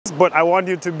but I want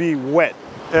you to be wet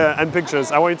and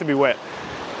pictures. I want you to be wet.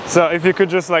 So if you could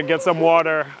just like get some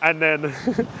water and then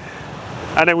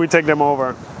and then we take them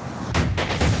over.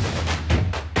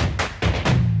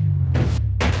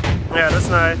 Yeah, that's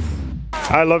nice.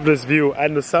 I love this view,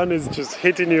 and the sun is just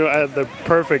hitting you at the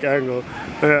perfect angle.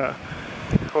 Yeah.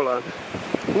 Hold on.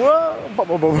 Whoa!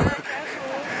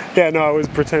 Yeah, no, I was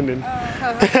pretending.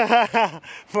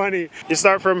 Funny. You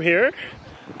start from here,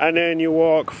 and then you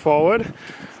walk forward,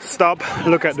 stop,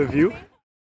 look at the view.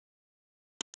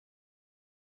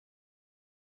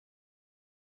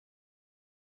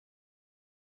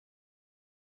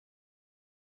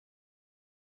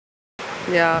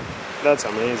 Yeah. That's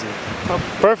amazing.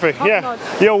 Perfect, yeah.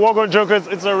 Yo, walk on Jokers,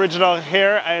 it's original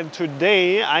here, and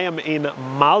today I am in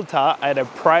Malta at a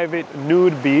private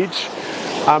nude beach.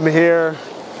 I'm here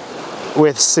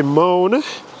with Simone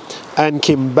and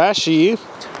Kimbashi,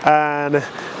 and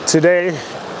today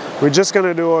we're just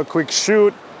gonna do a quick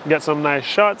shoot, get some nice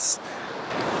shots.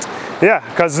 Yeah,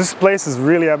 because this place is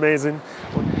really amazing.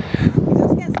 It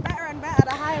just gets better and better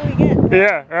the higher we get.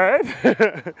 Yeah,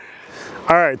 right?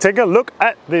 All right, take a look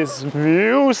at this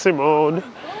view, Simone.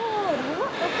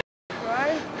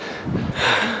 Right?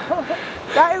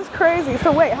 That is crazy.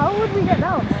 So wait, how would we get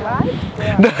down? Slide?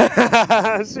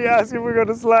 Yeah. She asked if we're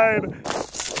gonna slide.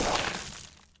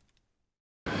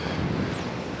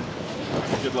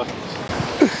 Good luck.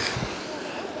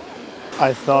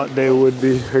 I thought they would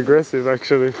be aggressive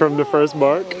actually from the first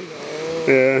bark.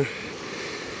 Yeah.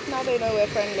 Now they know we're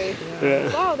friendly.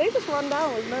 Yeah. Wow, they just run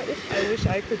down with no issue. I wish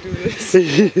I could do this.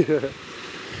 Yeah.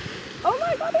 Oh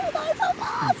my god, these guys are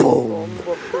fast! Boom.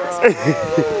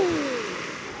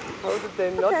 How did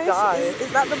they not die?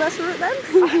 Is that the best route then?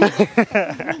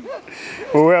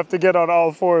 Well, we have to get on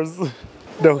all fours.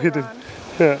 No, hit it.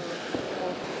 Yeah.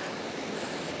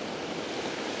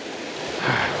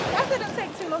 That didn't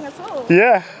take too long at all.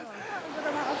 Yeah. Oh, a good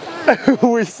amount of time.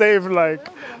 We saved like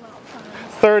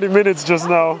 30 minutes just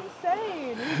now.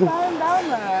 Insane. We climbed down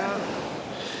there.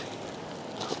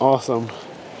 Awesome.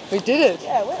 We did it.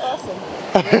 Yeah, we're awesome.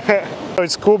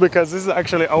 It's cool because this is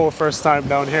actually our first time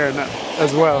down here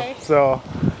as well. So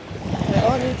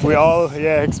we all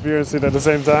experience it at the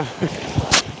same time.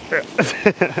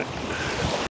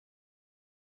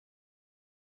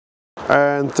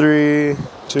 And 3,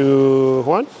 2,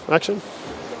 1, action.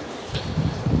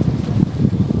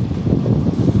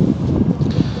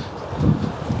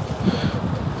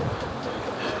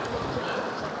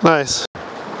 Nice.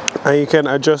 And you can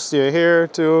adjust your hair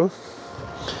too.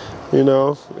 You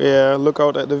know, yeah, look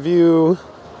out at the view.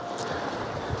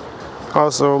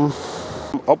 Awesome.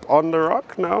 Up on the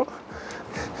rock now.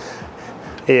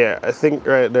 Yeah, I think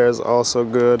right there is also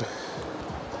good.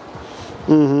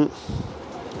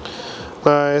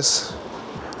 Nice.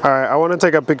 All right, I want to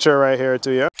take a picture right here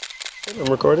too, yeah? I'm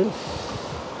recording.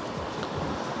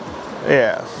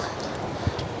 Yeah.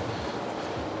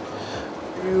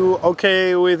 You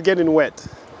okay with getting wet?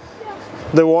 Yeah.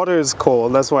 The water is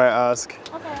cold, that's why I ask.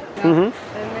 Okay. And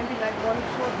maybe like one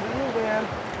short view where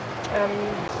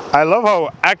I love how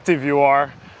active you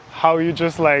are, how you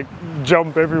just like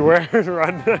jump everywhere and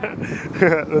run.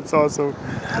 That's awesome.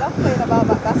 I love playing about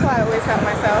that. That's why I always hurt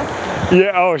myself.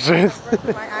 Yeah, oh shit.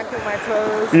 My ankle, my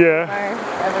toes, Yeah. my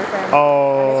everything.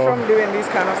 Oh. And it's from doing these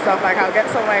kind of stuff. Like I'll get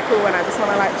somewhere cool and I just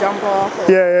want to like jump off.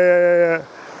 Or... Yeah.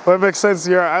 Well, it makes sense,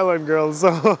 you're an island girl, so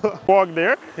walk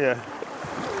there. Yeah.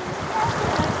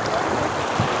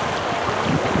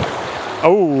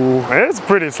 Oh, it's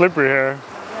pretty slippery here.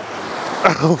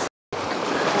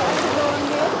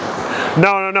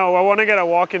 No, I want to get a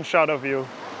walking shot of you.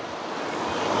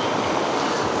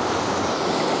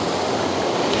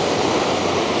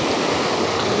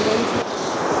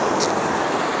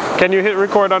 Can you hit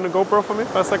record on the GoPro for me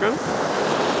for a second?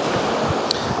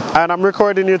 And I'm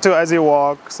recording you too as you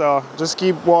walk, so just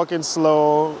keep walking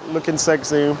slow, looking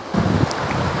sexy.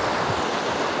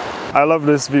 I love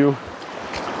this view.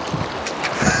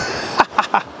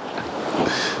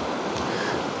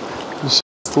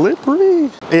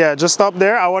 Slippery. Yeah, just stop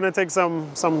there. I want to take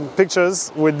some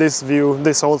pictures with this view,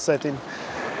 this whole setting.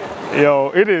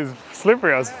 Yo, it is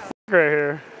slippery as f right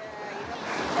here.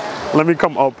 Let me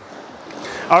come up.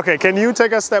 Okay, can you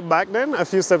take a step back then? A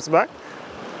few steps back?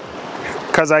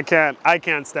 Cause I can't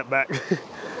step back.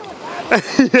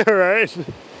 Yeah, right.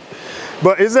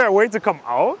 But is there a way to come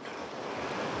out?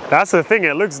 That's the thing,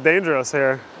 it looks dangerous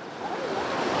here.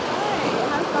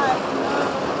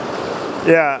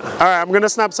 Yeah, all right, I'm gonna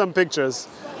snap some pictures.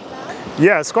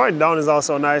 Yeah, squatting down is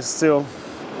also nice too.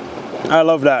 I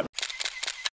love that.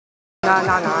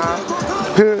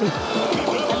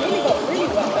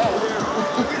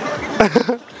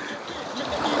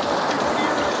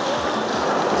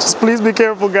 Just please be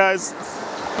careful, guys.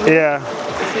 Yeah.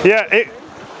 Yeah.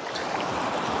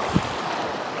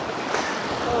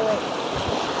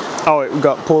 Oh, it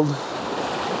got pulled.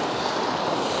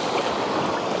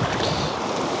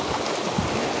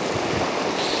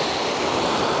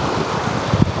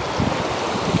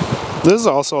 This is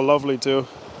also lovely too.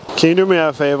 Can you do me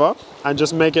a favor and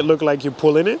just make it look like you're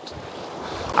pulling it?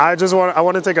 I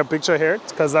want to take a picture here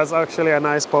because that's actually a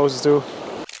nice pose too.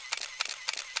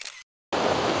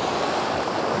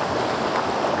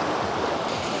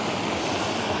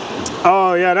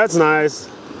 Oh yeah, that's nice.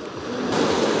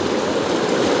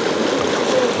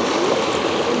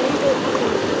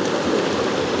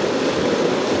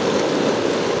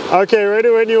 Okay,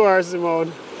 ready when you are,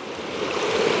 Simone.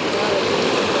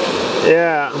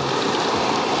 Yeah.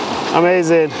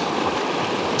 Amazing.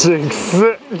 Jinx.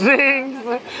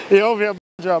 Jinx. You hope you have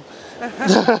a job.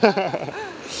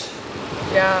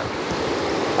 Yeah.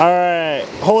 Alright.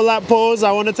 Hold that pose.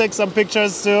 I want to take some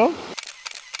pictures too.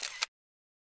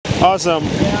 Awesome.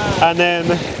 Yeah. And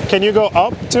then, can you go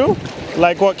up too?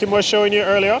 Like what Kim was showing you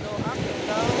earlier? Go up and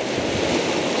down.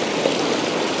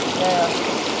 Yeah.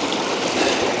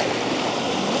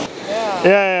 Yeah.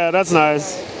 Yeah, that's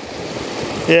nice.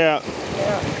 Yeah.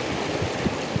 Yeah.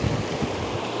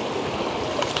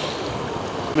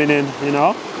 Coming in, you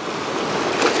know?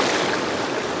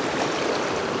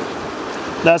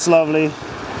 That's lovely.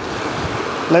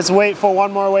 Let's wait for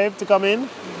one more wave to come in.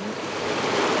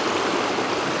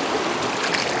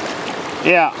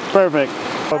 Yeah, perfect.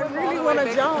 I really want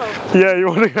to jump. Yeah, you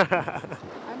want to?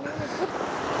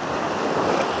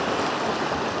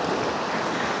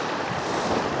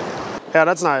 Yeah,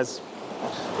 that's nice.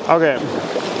 Okay.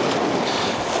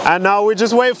 And now we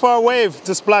just wait for a wave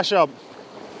to splash up.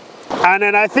 And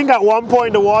then I think at one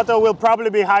point the water will probably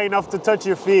be high enough to touch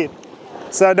your feet.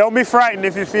 So don't be frightened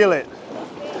if you feel it.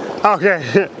 Okay.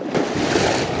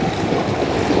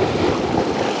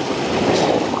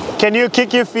 Can you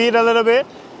kick your feet a little bit?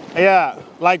 Yeah,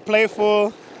 like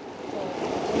playful.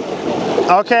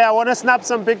 Okay, I want to snap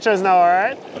some pictures now, all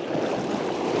right?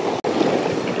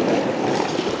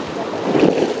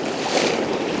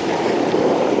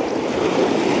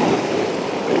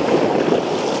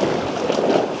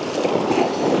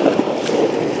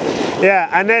 Yeah,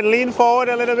 and then lean forward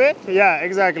a little bit. Yeah,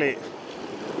 exactly.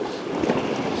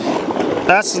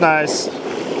 That's nice.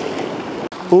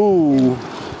 Ooh,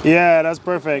 yeah, that's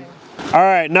perfect. All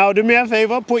right, now do me a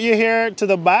favor, put your hair to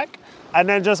the back and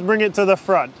then just bring it to the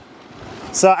front.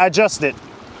 So adjust it.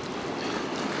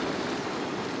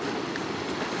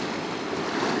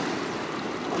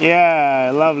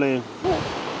 Yeah, lovely.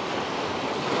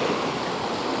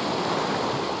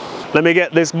 Let me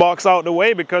get this box out the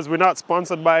way because we're not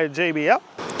sponsored by JBL.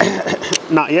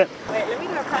 Not yet. Wait, let me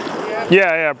do a practice.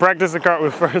 Yeah, practice the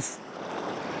cartwheel first.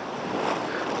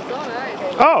 So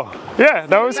nice. Oh, yeah,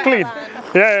 that was clean.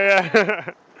 Yeah.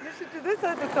 You should do this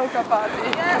at the soca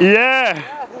party. Yeah.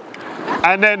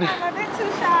 And then... I'm a bit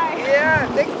too shy. Yeah,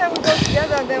 next time we go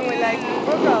together and then we like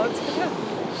work out.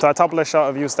 So a topless shot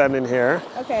of you standing here.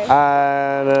 Okay.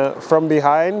 And from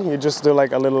behind, you just do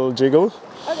like a little jiggle.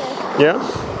 Okay. Yeah.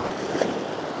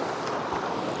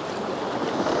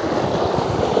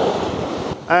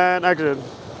 And action.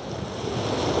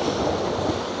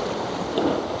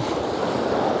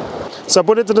 So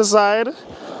put it to the side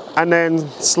and then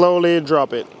slowly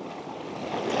drop it.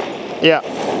 Yeah.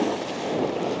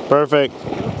 Perfect.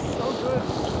 So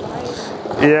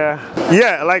good. Yeah.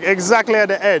 Yeah, like exactly at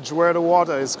the edge where the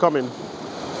water is coming. And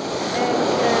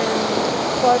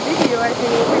for a video, I think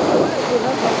it would be cool if you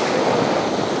have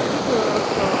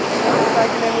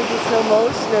like maybe slow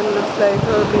motion and it looks like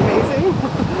totally amazing.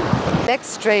 Neck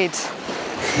straight.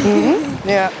 Mm-hmm.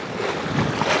 Yeah.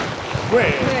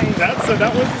 Wait, that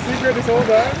was the secret this whole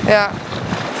time? Yeah.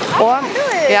 Or,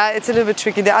 yeah, it's a little bit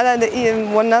tricky.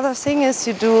 One other thing is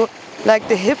you do like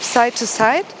the hip side to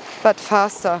side, but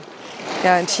faster.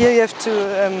 Yeah, and here you have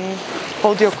to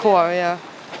hold your core. Yeah.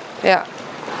 Yeah.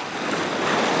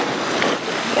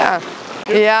 Yeah.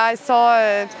 Yeah, I saw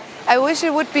it. I wish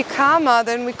it would be calmer,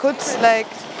 then we could like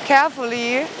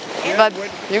carefully, but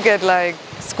you get like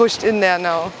squished in there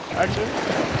now. Action.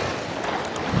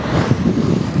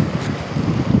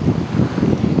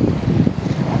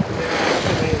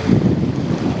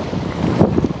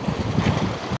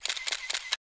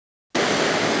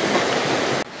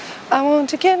 I want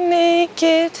to get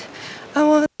naked. I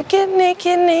want to get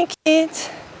naked.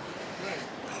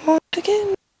 I want to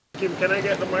get. Kim, can I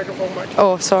get the microphone back?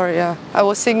 Oh, sorry. Yeah, I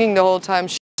was singing the whole time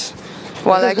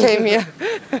while I came here.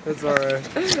 It's alright.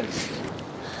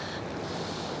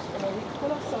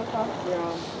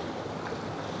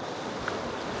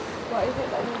 Why is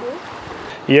it like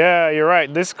this? Yeah, you're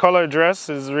right. This color dress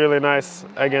is really nice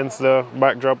against the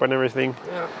backdrop and everything.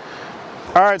 Yeah.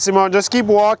 All right, Simone, just keep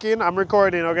walking. I'm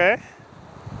recording, okay?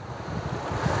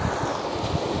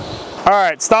 All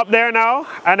right, stop there now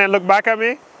and then look back at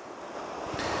me.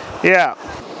 Yeah.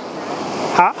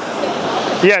 Huh?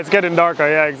 Yeah, it's getting darker.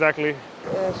 Yeah, exactly.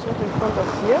 Shoot in front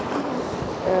of here.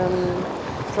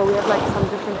 So we have like some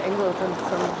different angles and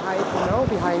some height, you know,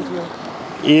 behind you.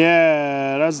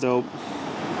 Yeah, that's dope.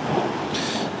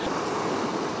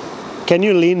 Can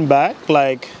you lean back,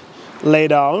 like lay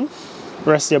down,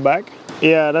 rest your back?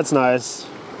 Yeah, that's nice.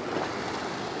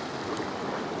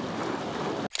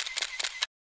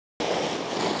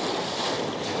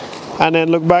 And then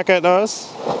look back at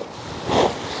us.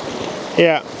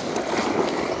 Yeah.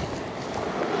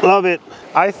 Love it.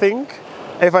 I think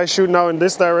if I shoot now in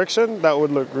this direction, that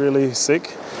would look really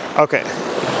sick. Okay.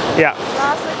 Yeah.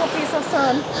 Last little piece of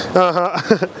sun.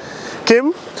 Uh-huh.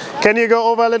 Kim, can you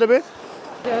go over a little bit?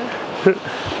 Yeah.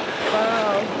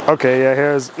 Wow. Okay, yeah,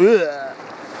 here's...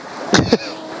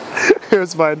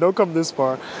 Here's fine, don't come this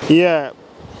far. Yeah.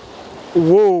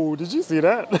 Whoa, did you see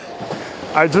that?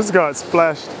 I just got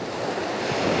splashed.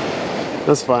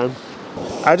 That's fine.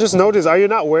 I just noticed, are you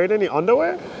not wearing any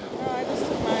underwear? No, I just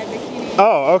took my bikini.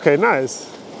 Oh, okay, nice.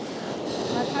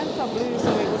 My pants are blue, so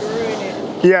it would ruin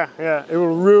it. Yeah, it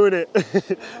will ruin it.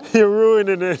 You're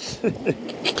ruining it.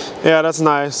 Yeah, that's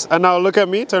nice. And now look at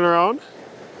me, turn around.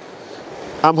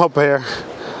 I'm up here.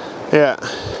 Yeah,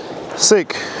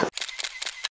 sick.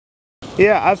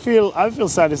 Yeah, I feel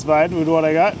satisfied with what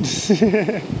I got.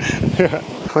 Yeah.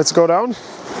 Let's go down.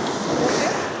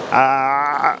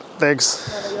 Thanks.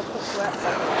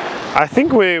 I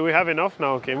think we have enough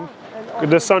now, Kim.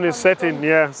 The sun is setting,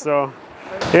 yeah, so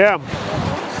yeah,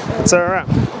 it's a wrap.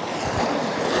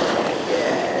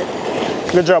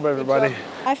 Good job, everybody.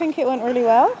 I think it went really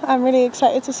well. I'm really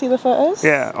excited to see the photos.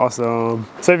 Yeah, awesome.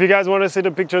 So if you guys want to see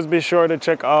the pictures, be sure to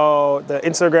check out the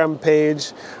Instagram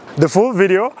page. The full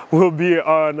video will be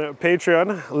on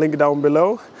Patreon, link down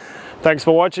below. Thanks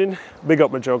for watching. Big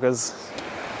up, my jokers.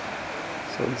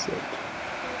 Sunset.